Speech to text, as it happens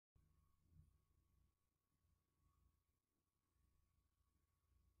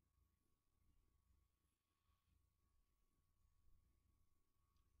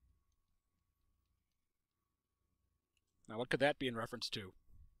Now, what could that be in reference to?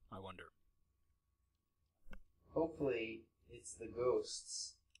 I wonder. Hopefully, it's the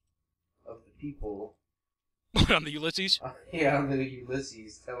ghosts of the people. On the Ulysses? Yeah, on the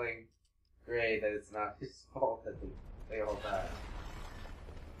Ulysses, telling Gray that it's not his fault that they all died.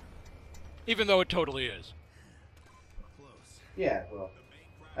 Even though it totally is. Yeah, well,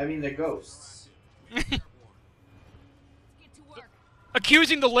 I mean, they're ghosts.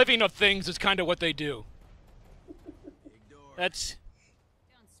 Accusing the living of things is kind of what they do. That's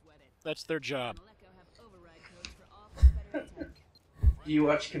their job. Do you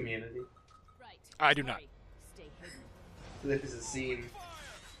watch Community? I do not. There's a scene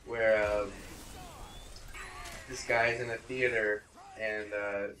where this guy's in a theater and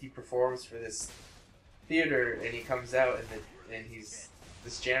he performs for this theater, and he comes out and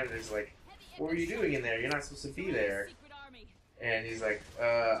this janitor's like, "What were you doing in there? You're not supposed to be there." And he's like,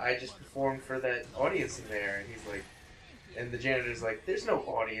 "I just performed for that audience in there." And he's like, and the janitor's like, "There's no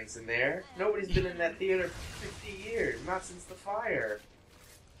audience in there. Nobody's been in that theater for 50 years, not since the fire."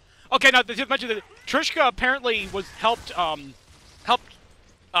 Okay, now to mention that Trishka apparently was helped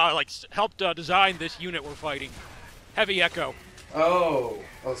design this unit we're fighting, Heavy Echo. Oh,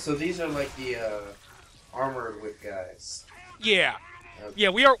 so these are like the armored whip guys. Yeah, okay. Yeah.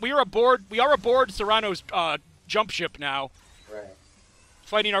 We are aboard Serrano's jump ship now. Right.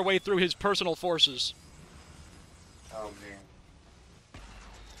 Fighting our way through his personal forces. Oh man.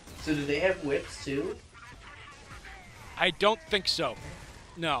 So do they have whips too? I don't think so.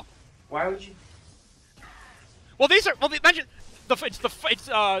 No. Why would you? Well, they mentioned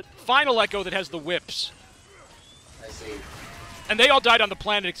it's Final Echo that has the whips. I see. And they all died on the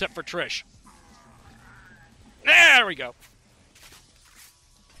planet except for Trish. There we go.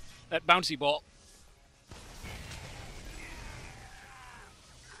 That bouncy ball.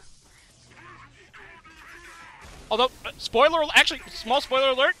 Although, small spoiler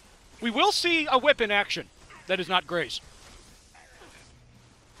alert, we will see a whip in action. That is not Gray's.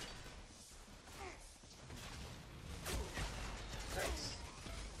 Nice.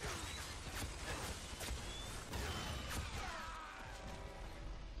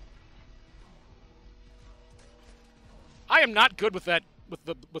 I am not good with that, with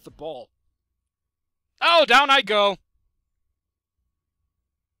the ball. Oh, down I go.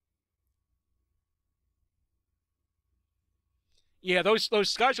 Yeah, those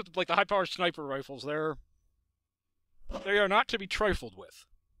guys with like the high-powered sniper rifles, they are not to be trifled with.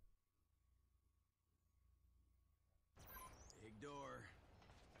 Big door.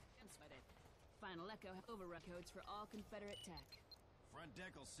 Final Echo override codes for all Confederate tech. Front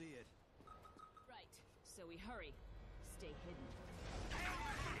deck will see it. Right. So we hurry. Stay hidden.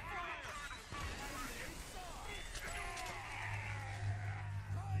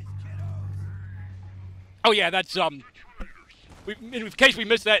 Oh yeah, that's in case we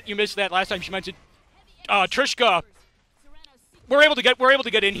missed that, you missed that last time she mentioned Trishka. We're able to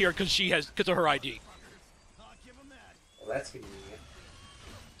get in here because of her ID. Well, that's convenient.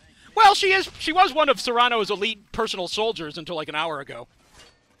 Well, she was one of Serrano's elite personal soldiers until like an hour ago.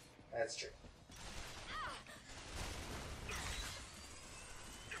 That's true.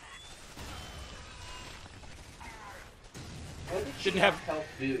 What did she not help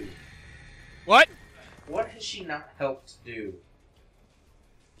do? What? What has she not helped do?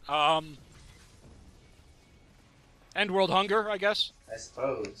 End world hunger, I guess. I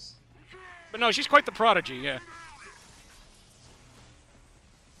suppose. But no, she's quite the prodigy, yeah.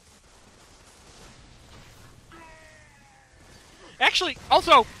 Actually,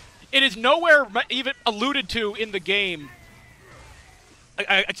 also, it is nowhere even alluded to in the game,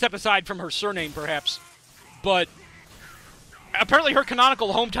 except aside from her surname, perhaps. But apparently her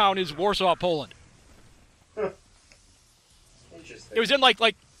canonical hometown is Warsaw, Poland. Interesting. It was in like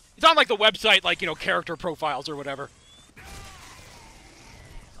it's on like the website, like, you know, character profiles or whatever.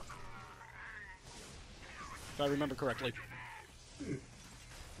 If I remember correctly.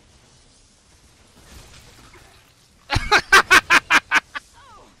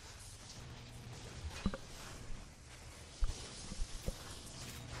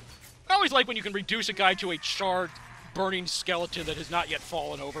 I always like when you can reduce a guy to a charred, burning skeleton that has not yet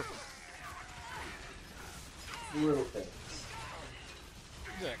fallen over. Little things.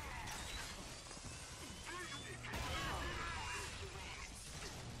 Exactly.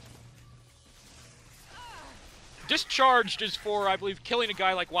 Discharged is for, I believe, killing a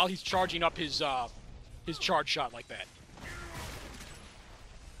guy like while he's charging up his charge shot like that.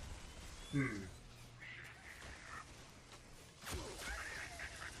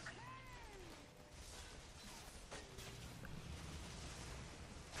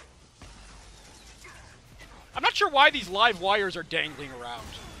 I'm not sure why these live wires are dangling around.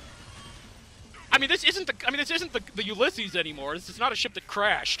 I mean, this isn't the Ulysses anymore. This is not a ship that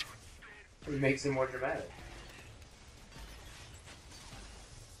crashed. It makes it more dramatic.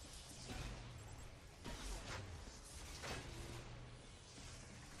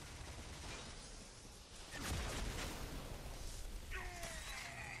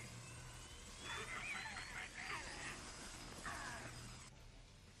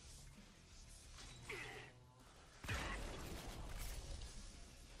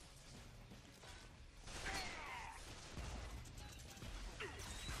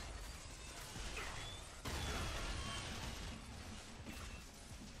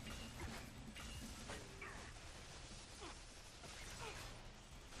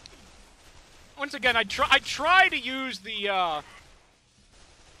 Once again, I try to use the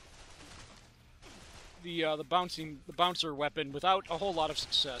bouncer weapon without a whole lot of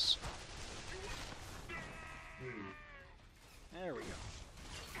success. There we go.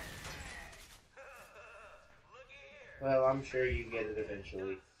 Well, I'm sure you get it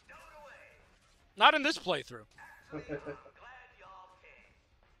eventually. Not in this playthrough.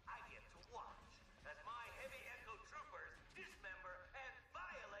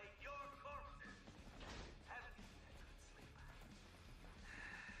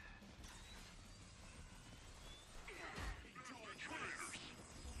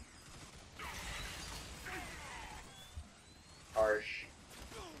 Harsh.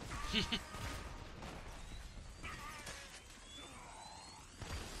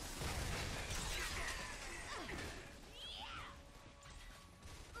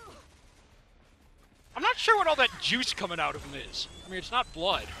 I'm not sure what all that juice coming out of him is. I mean, it's not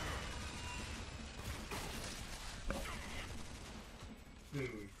blood.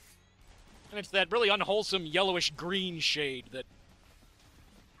 And it's that really unwholesome yellowish green shade that...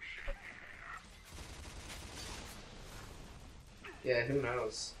 Yeah, who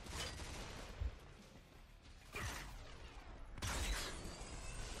knows?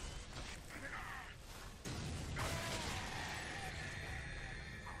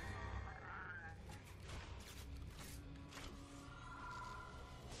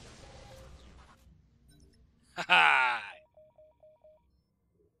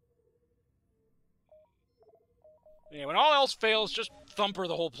 Yeah, when all else fails, just thumper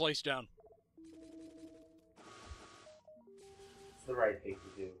the whole place down. It's the right thing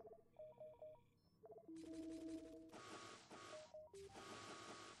to do.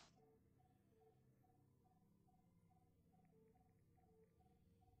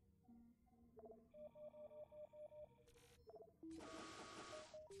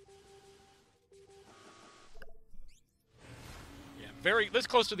 Yeah, very this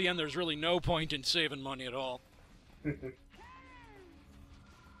close to the end, there's really no point in saving money at all. So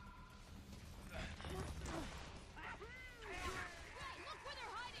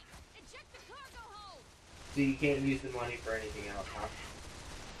you can't use the money for anything else, huh?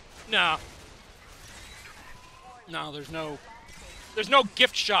 No. No, there's no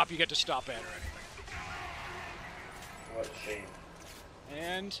gift shop you get to stop at or anything. What a shame.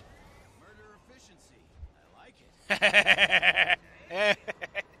 And Murder efficiency. I like it.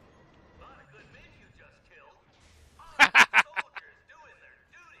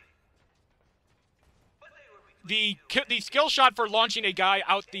 The skill shot for launching a guy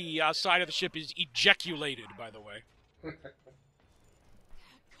out the side of the ship is ejaculated, by the way. Codes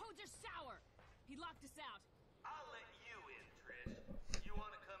are sour. He locked us out. I'll let you in, Trish. You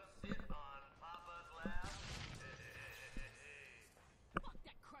want to come sit on Papa's lap? Fuck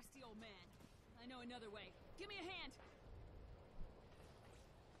that crusty old man. I know another way. Give me a hand.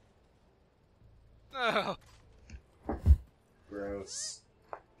 Oh. Gross.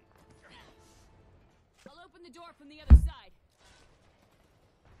 I'll open the door from the other side.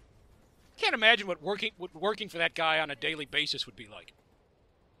 Can't imagine what working for that guy on a daily basis would be like.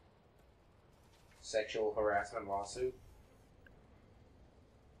 Sexual harassment lawsuit?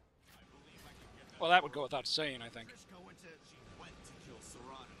 Well, that would go without saying, I think. Trishka went to kill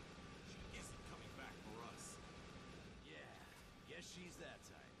Sarrano. She isn't coming back for us. Yeah, guess she's that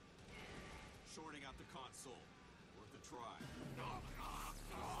type. Shorting out the console. Worth a try.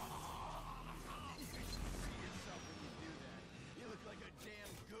 You look like a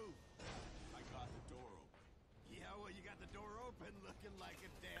damn goof. I got the door open. Yeah, well, you got the door open looking like a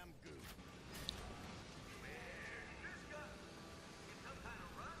damn goof. Trishka, in some kind of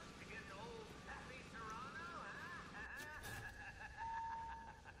rush to get to old Happy Serrano,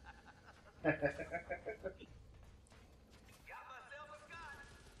 Got myself a Scott,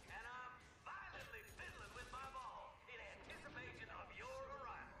 and I'm violently fiddling with my ball in anticipation of your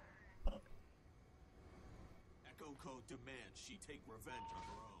arrival. Echo Code demands she take revenge on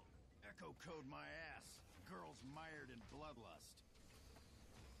her own. Echo code my ass. Girl's mired in bloodlust.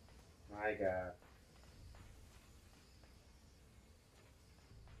 My God.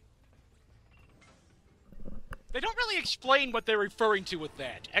 They don't really explain what they're referring to with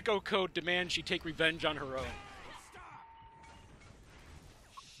that. Echo Code demands she take revenge on her own.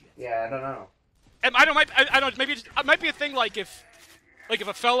 Yeah, I don't know. And I don't. Maybe it might be a thing like if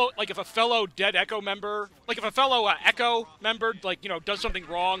a fellow dead Echo member, like if a fellow Echo member, like, you know, does something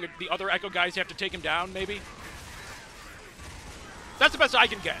wrong, and the other Echo guys have to take him down. Maybe. That's the best I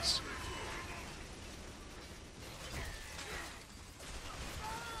can guess.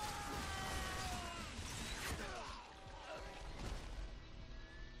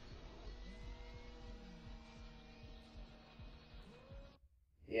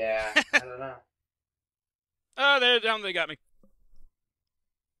 Yeah, I don't know. Oh, they're down. They got me.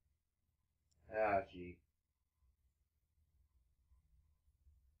 Ah, gee.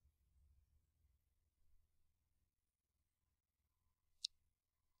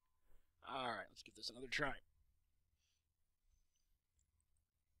 All right, let's give this another try.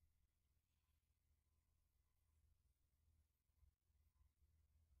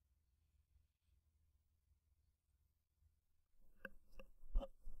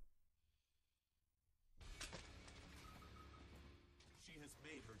 She has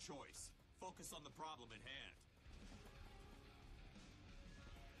made her choice. Focus on the problem at hand.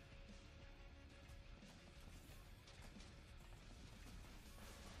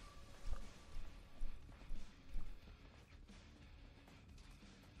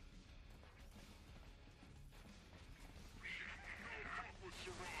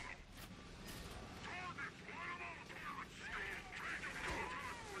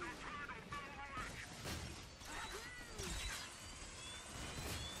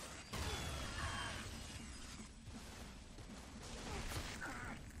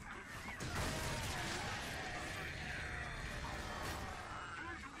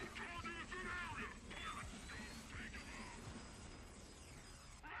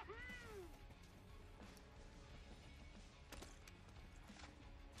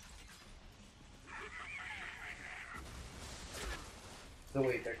 So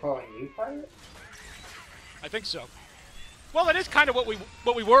wait, they're calling you pirate? I think so. Well, that is kind of what we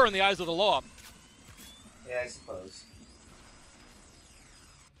were in the eyes of the law. Yeah, I suppose.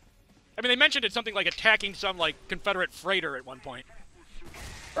 I mean, they mentioned it's something like attacking some, like, Confederate freighter at one point.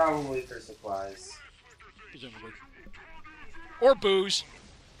 Probably for supplies. Presumably. Or booze.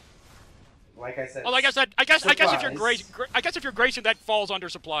 Like I said. Well, I guess if you're supplies. if you're Grayson, that falls under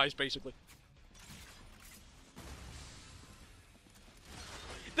supplies, basically.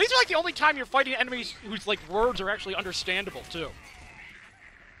 These are like the only time you're fighting enemies whose, like, words are actually understandable, too.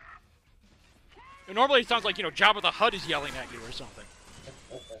 And normally it sounds like, you know, Jabba the Hutt is yelling at you or something.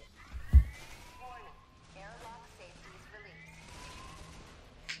 Airlock safeties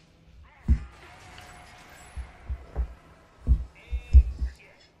released.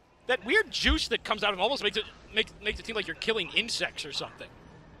 That weird juice that comes out of him almost makes it seem like you're killing insects or something.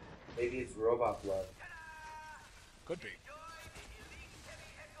 Maybe it's robot blood. Could be.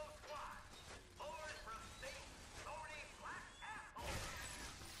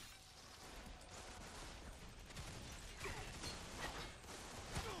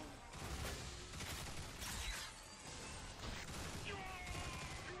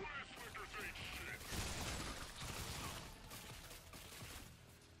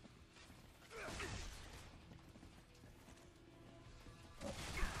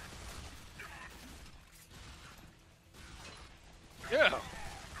 Yeah.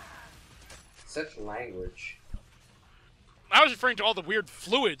 Such language. I was referring to all the weird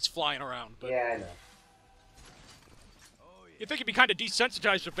fluids flying around, but Yeah, I know. you think you'd be kind of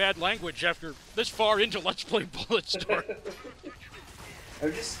desensitized to bad language after this far into Let's Play Bulletstorm.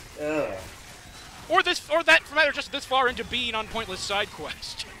 I'm just, Or that, for matter, just this far into being on pointless side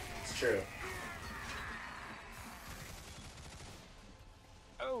quest. It's true.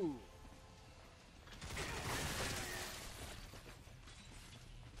 Oh.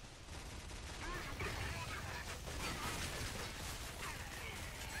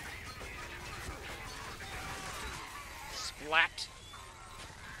 Splat.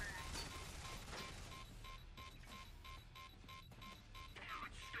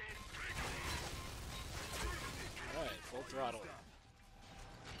 Alright, full throttle.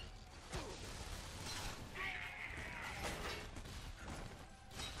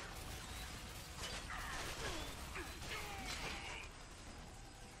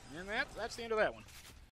 And that's the end of that one.